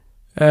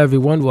Hey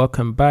everyone,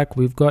 welcome back.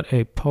 We've got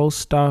a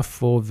Polestar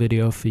 4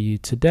 video for you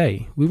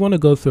today. We want to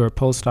go through a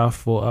Polestar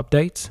 4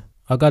 update.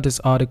 I got this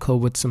article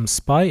with some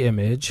spy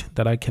image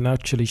that I can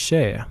actually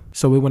share.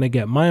 So we want to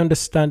get my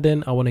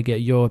understanding. I want to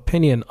get your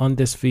opinion on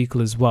this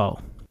vehicle as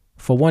well.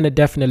 For one, it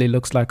definitely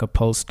looks like a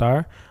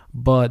Polestar,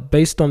 but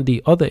based on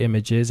the other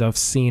images I've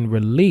seen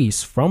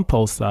released from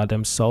Polestar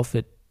themselves,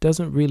 it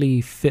doesn't really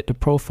fit the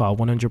profile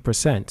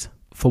 100%.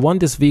 For one,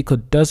 this vehicle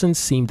doesn't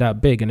seem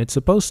that big, and it's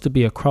supposed to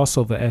be a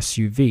crossover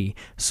SUV,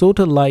 sort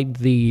of like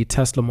the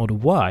Tesla Model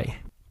Y.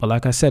 But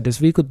like I said, this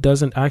vehicle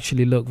doesn't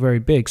actually look very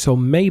big, so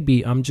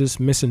maybe I'm just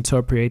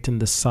misinterpreting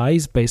the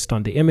size based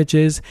on the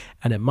images,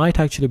 and it might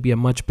actually be a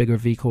much bigger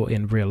vehicle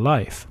in real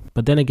life.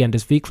 But then again,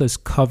 this vehicle is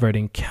covered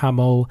in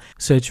camo,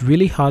 so it's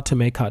really hard to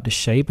make out the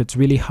shape. It's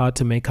really hard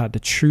to make out the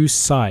true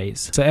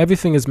size. So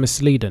everything is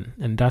misleading,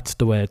 and that's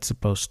the way it's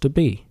supposed to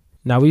be.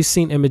 Now, we've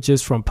seen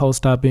images from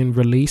Polestar being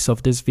released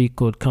of this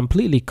vehicle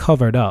completely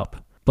covered up,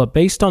 but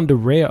based on the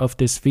rear of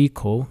this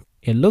vehicle,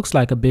 it looks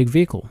like a big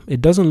vehicle. It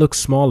doesn't look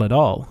small at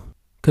all,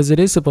 because it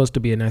is supposed to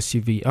be an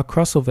SUV, a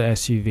crossover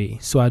SUV,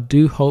 so I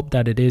do hope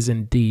that it is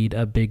indeed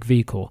a big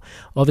vehicle.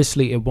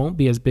 Obviously, it won't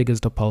be as big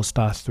as the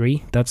Polestar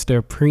 3. That's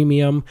their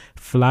premium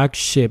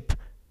flagship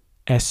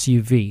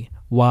SUV,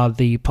 while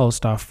the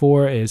Polestar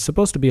 4 is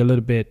supposed to be a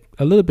little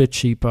bit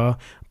cheaper,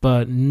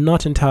 but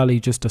not entirely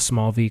just a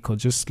small vehicle,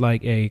 just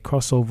like a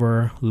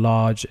crossover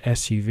large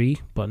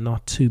SUV, but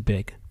not too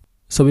big.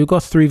 So we've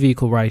got three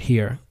vehicles right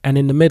here, and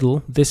in the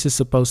middle, this is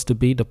supposed to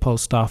be the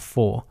Polestar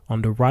 4.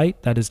 On the right,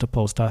 that is the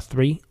Polestar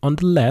 3. On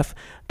the left,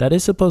 that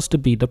is supposed to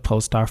be the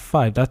Polestar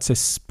 5. That's a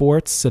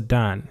sports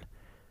sedan.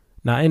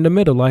 Now in the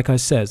middle, like I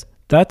said,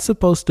 that's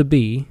supposed to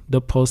be the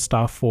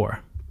Polestar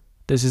 4.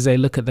 This is a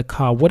look at the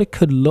car, what it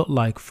could look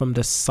like from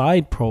the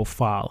side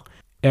profile.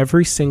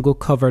 Every single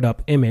covered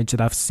up image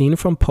that I've seen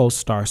from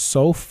Polestar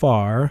so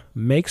far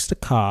makes the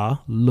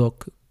car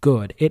look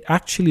good. It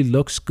actually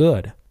looks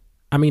good.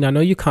 I mean, I know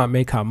you can't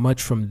make out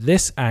much from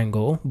this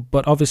angle,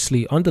 but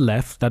obviously on the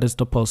left, that is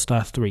the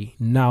Polestar 3,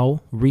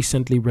 now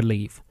recently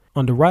released.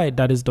 On the right,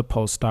 that is the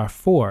Polestar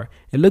 4.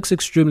 It looks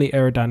extremely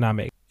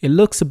aerodynamic. It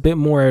looks a bit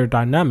more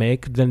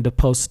aerodynamic than the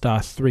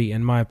Polestar 3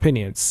 in my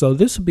opinion. So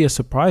this would be a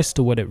surprise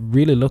to what it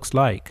really looks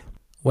like.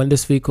 When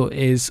this vehicle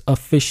is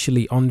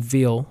officially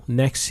unveiled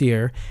next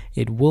year,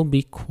 it will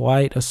be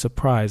quite a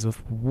surprise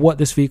of what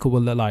this vehicle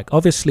will look like.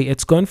 Obviously,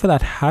 it's going for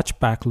that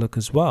hatchback look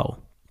as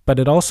well, but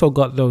it also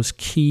got those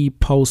key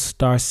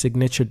Polestar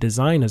signature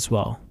design as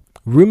well.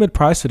 Rumored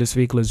price for this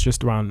vehicle is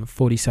just around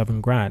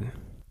 47 grand.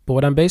 But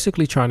what I'm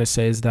basically trying to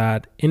say is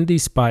that in the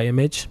spy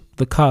image,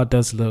 the car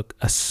does look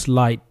a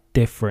slight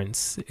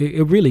difference.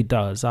 It really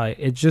does.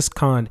 It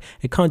can't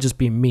just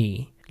be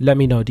me. Let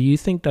me know, do you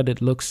think that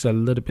it looks a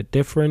little bit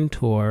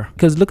different? Or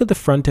because look at the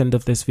front end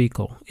of this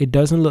vehicle, it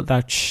doesn't look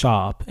that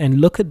sharp,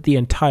 and look at the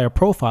entire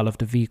profile of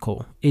the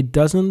vehicle, it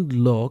doesn't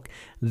look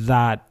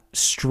that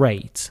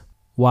straight.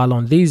 While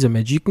on these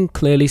images, you can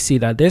clearly see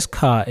that this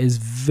car is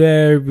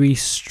very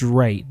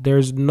straight.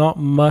 There's not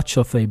much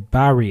of a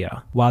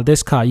barrier. While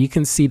this car, you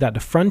can see that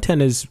the front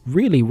end is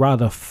really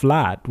rather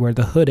flat where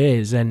the hood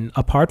is. And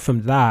apart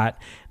from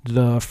that,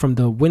 from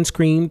the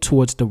windscreen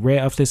towards the rear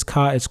of this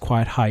car is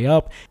quite high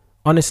up.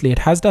 Honestly, it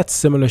has that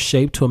similar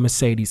shape to a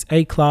Mercedes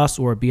A-Class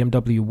or a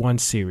BMW 1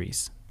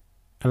 Series.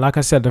 And like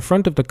I said, the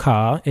front of the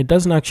car, it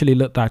doesn't actually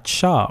look that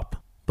sharp.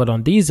 But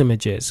on these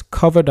images,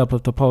 covered up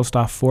with the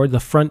Polestar 4,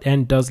 the front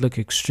end does look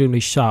extremely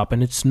sharp,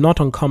 and it's not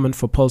uncommon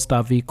for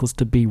Polestar vehicles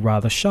to be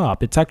rather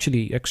sharp. It's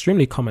actually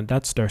extremely common.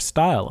 That's their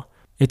style.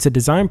 It's a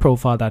design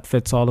profile that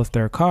fits all of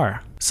their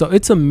car. So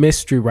it's a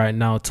mystery right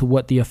now to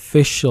what the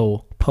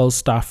official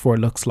Polestar 4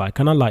 looks like,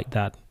 and I like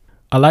that.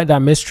 I like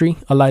that mystery.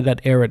 I like that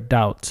air of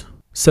doubt.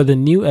 So the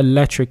new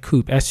electric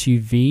coupe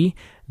SUV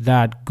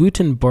that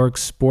Gutenberg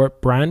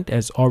Sport brand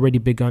has already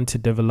begun to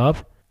develop,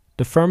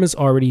 the firm has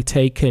already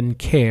taken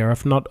care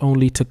of not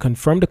only to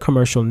confirm the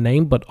commercial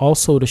name, but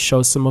also to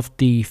show some of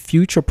the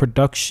future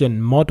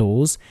production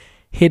models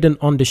hidden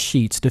on the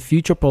sheets. The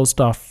future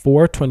Polestar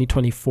 4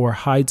 2024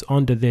 hides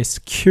under this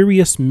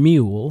curious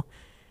mule,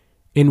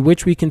 in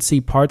which we can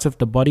see parts of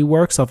the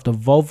bodyworks of the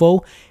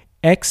Volvo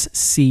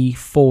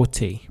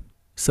XC40.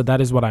 So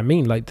that is what I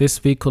mean. Like, this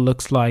vehicle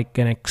looks like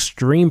an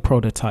extreme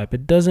prototype.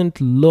 It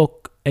doesn't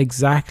look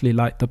exactly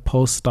like the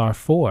Polestar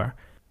 4.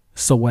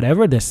 So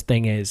whatever this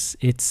thing is,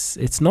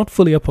 it's not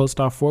fully a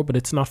Polestar 4, but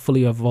it's not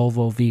fully a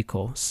Volvo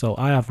vehicle. So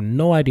I have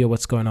no idea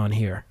what's going on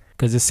here.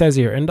 Because it says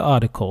here in the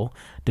article,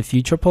 the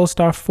future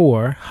Polestar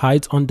 4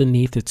 hides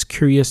underneath its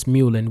curious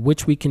mule, in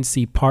which we can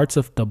see parts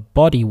of the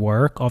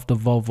bodywork of the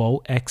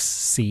Volvo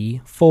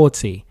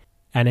XC40.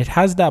 And it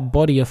has that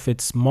body of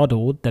its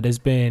model that has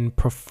been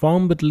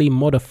profoundly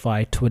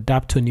modified to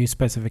adapt to a new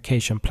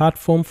specification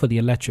platform for the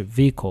electric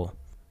vehicle.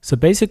 So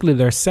basically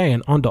they're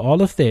saying under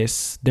all of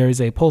this, there is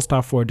a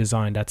Polestar 4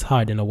 design that's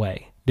hiding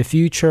away. The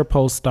future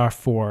Polestar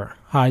 4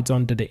 hides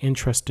under the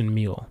interesting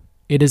mule.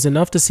 It is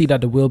enough to see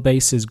that the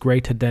wheelbase is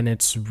greater than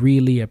it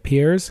really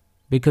appears,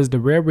 because the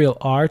rear wheel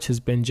arch has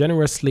been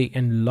generously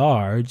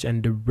enlarged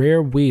and the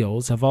rear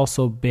wheels have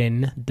also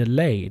been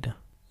delayed.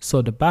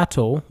 So the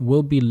Battle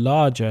will be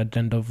larger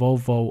than the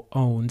Volvo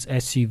owns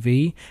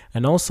SUV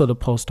and also the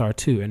Polestar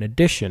 2. In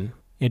addition,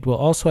 it will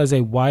also has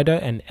a wider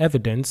and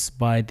evidenced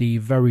by the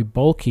very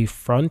bulky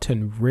front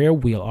and rear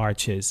wheel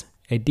arches,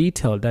 a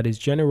detail that is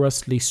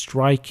generously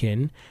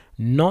striking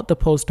not the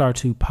Polestar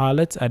 2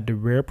 pilots at the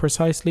rear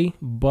precisely,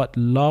 but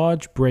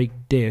large brake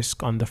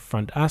disc on the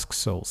front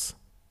axles.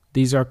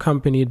 These are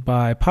accompanied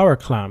by power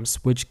clamps,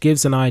 which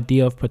gives an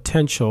idea of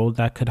potential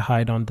that could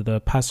hide under the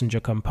passenger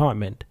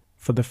compartment.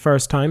 For the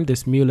first time,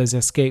 this mule has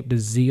escaped the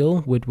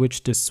zeal with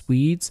which the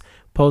Swedes,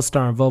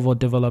 Polestar and Volvo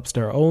develops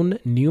their own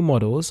new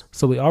models,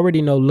 so we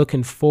already know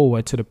looking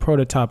forward to the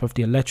prototype of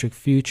the electric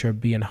future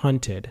being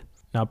hunted.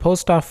 Now,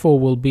 Polestar 4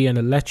 will be an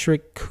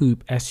electric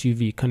coupe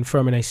SUV,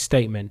 confirming a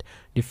statement.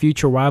 The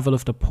future rival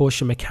of the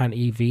Porsche Macan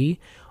EV,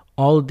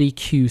 Audi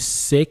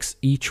Q6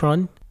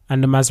 e-tron,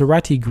 and the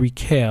Maserati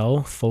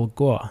Grecale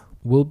Folgore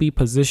will be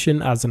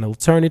positioned as an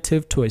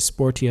alternative to a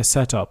sportier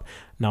setup.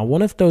 Now,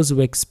 one of those who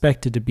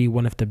expected to be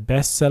one of the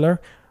best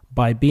seller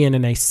by being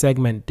in a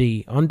segment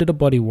D under the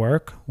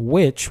bodywork,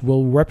 which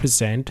will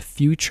represent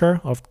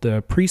future of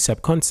the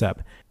Precept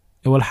concept.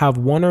 It will have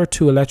 1 or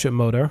 2 electric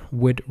motor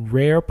with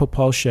rear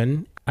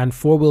propulsion and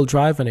 4-wheel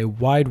drive and a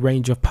wide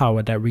range of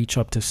power that reach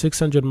up to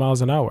 600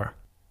 miles an hour.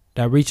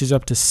 That reaches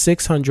up to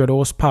 600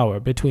 horsepower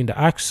between the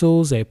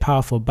axles, a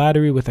powerful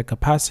battery with a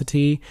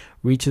capacity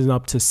reaching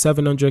up to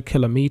 700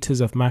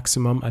 kilometers of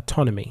maximum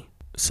autonomy.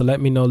 So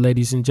let me know,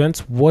 ladies and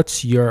gents,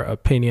 what's your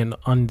opinion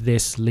on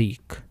this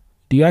leak?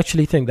 Do you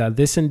actually think that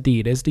this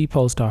indeed is the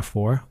Polestar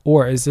 4,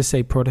 or is this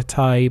a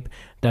prototype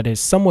that is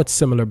somewhat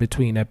similar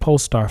between a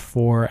Polestar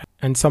 4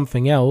 and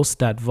something else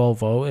that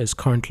Volvo is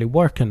currently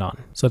working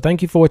on? So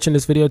thank you for watching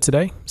this video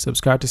today.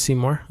 Subscribe to see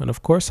more, and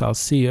of course I'll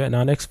see you in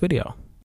our next video.